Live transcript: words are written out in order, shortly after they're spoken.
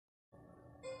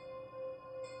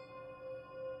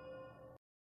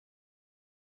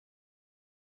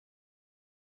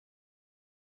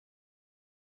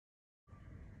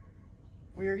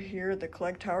We're here at the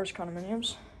Clague Towers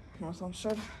Condominiums, North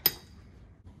Olmsted.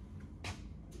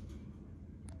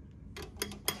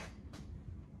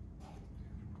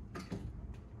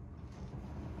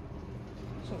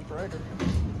 Sounds brighter.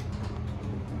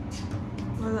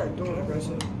 Look at that door. Can I press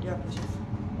it? Yeah, press it.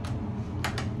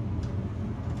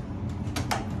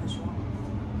 This one.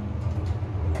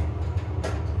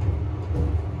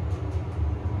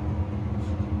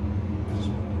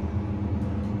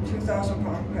 2,000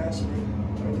 pound capacity.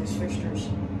 Look at these fixtures.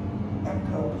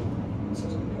 EMCO. It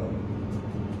says EMCO.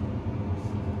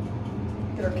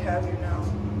 Get our cab view now.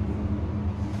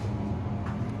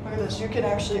 Look at this. You can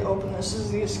actually open this. This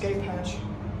is the escape hatch.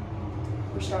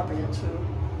 We're stopping it too.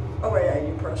 Oh wait, yeah,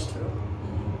 you press two.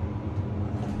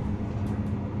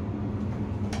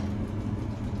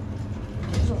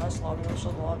 This is a nice lobby. I'll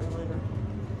show the lobby later.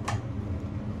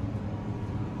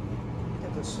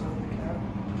 Get this in the cab.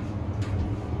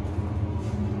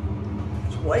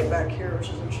 It's white back here, which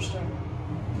is interesting.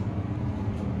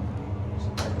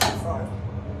 It's 5.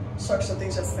 Sucks that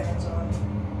these have fans on.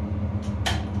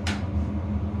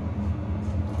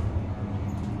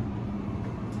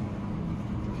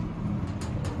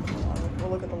 We'll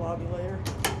look at the lobby later.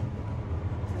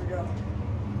 Here we go.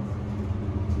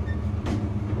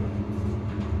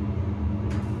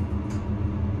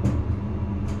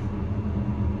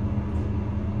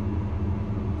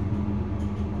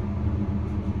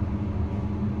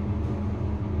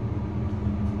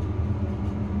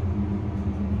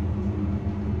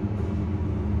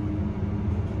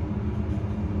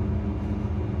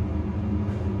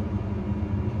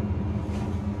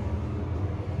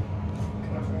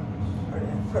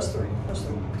 Press 3. Press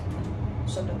 3.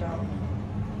 Send it down.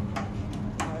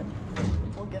 Alright.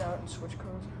 We'll get out and switch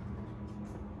codes.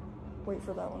 Wait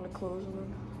for that one to close and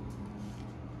then.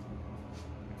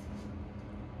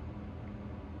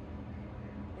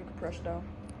 You can press down.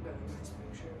 Got a nice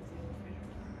picture of the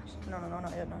elevator. No,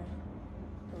 not yet, not yet.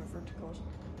 Wait for it to close.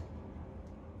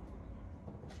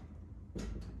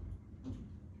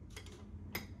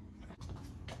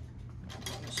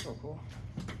 That's so cool.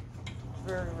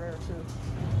 Very rare too,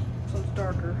 so it's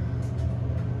darker.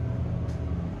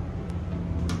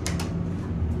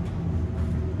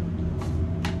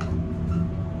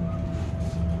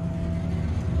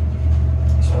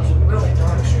 So it's really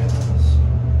dark shit.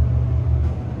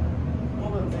 A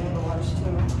little bit vandalized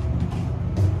too.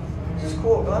 This is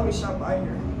cool. Glad we stopped by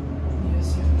here.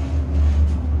 Yes, yeah.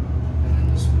 And then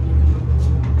this one you can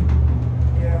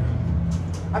open. Yeah.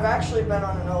 I've actually been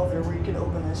on an elevator where you can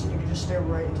open this and you can just stare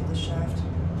right into the shaft.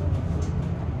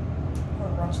 Oh,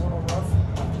 it runs a little rough.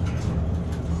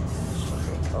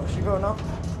 Oh, she going up?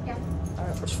 Yeah.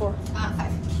 Alright, what's 4?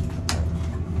 5.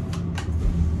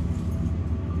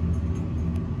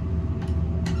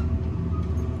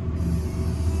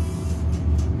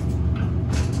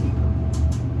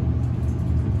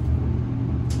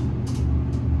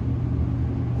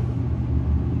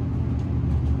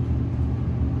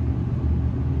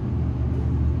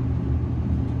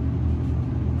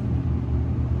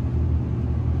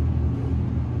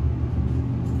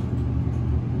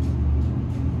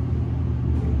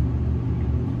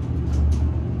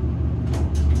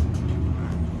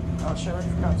 Oh shit, I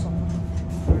forgot something.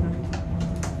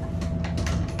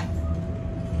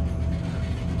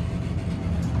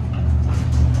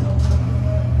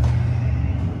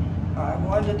 Alright,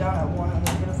 we'll end it down at 1 and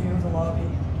then get a view of the lobby.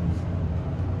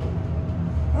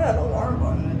 Oh yeah, the alarm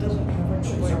button, it doesn't have a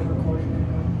Should way start to record. recording right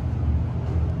now.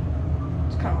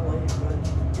 It's kind of late, but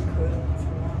you could if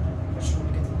you want. I just want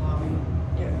to get the lobby.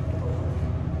 Yeah.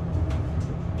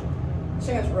 This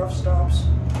thing has rough stops.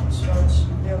 It starts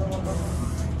the other one doesn't.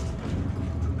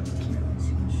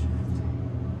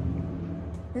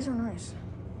 These are nice.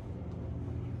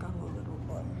 Got a little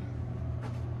button.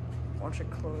 Watch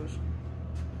it close.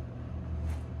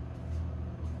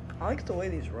 I like the way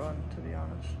these run, to be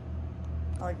honest.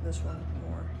 I like this one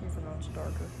more, even though it's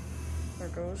darker. There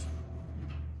it goes.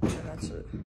 And that's it.